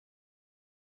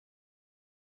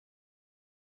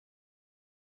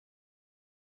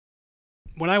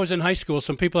when I was in high school,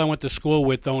 some people I went to school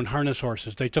with owned harness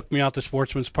horses. They took me out to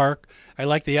Sportsman's Park. I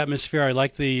liked the atmosphere. I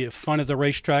liked the fun of the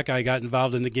racetrack. I got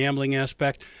involved in the gambling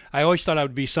aspect. I always thought I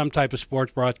would be some type of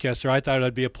sports broadcaster. I thought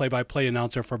I'd be a play-by-play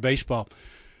announcer for baseball.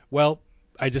 Well,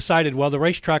 I decided, the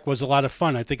racetrack was a lot of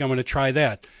fun. I think I'm going to try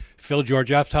that. Phil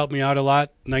George F. helped me out a lot.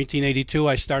 1982,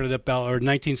 I started at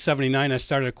 1979, I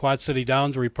started at Quad City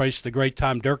Downs, replaced the great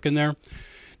Tom Durkin there.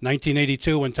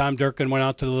 1982, when Tom Durkin went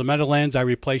out to the Meadowlands, I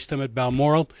replaced him at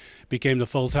Balmoral, became the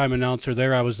full-time announcer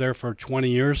there. I was there for 20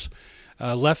 years.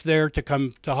 Left there to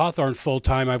come to Hawthorne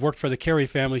full-time. I've worked for the Carey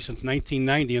family since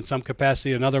 1990 in some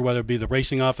capacity or another, whether it be the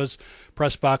racing office,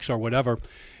 press box, or whatever.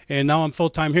 And now I'm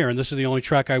full-time here, and this is the only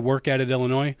track I work at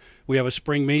Illinois. We have a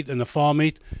spring meet and a fall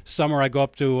meet. Summer, I go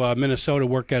up to Minnesota,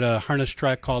 work at a harness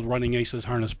track called Running Aces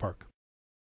Harness Park.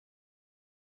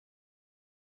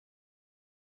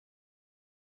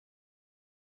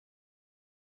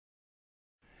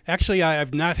 Actually,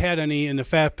 I've not had any in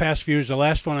the past few years. The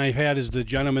last one I had is the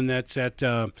gentleman that's at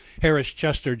Harris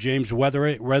Chester, James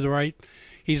Weatherite.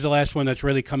 He's the last one that's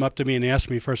really come up to me and asked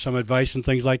me for some advice and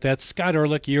things like that. Scott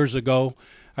Ehrlich, years ago,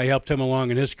 I helped him along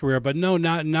in his career, but no,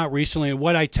 not recently. And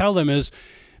what I tell them is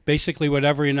basically what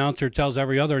every announcer tells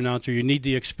every other announcer: you need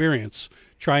the experience.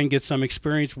 Try and get some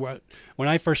experience. When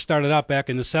I first started out back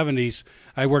in the 70s,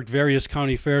 I worked various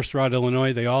county fairs throughout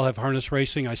Illinois. They all have harness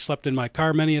racing. I slept in my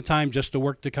car many a time just to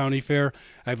work the county fair.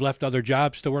 I've left other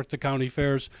jobs to work the county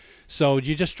fairs. So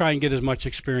you just try and get as much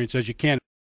experience as you can.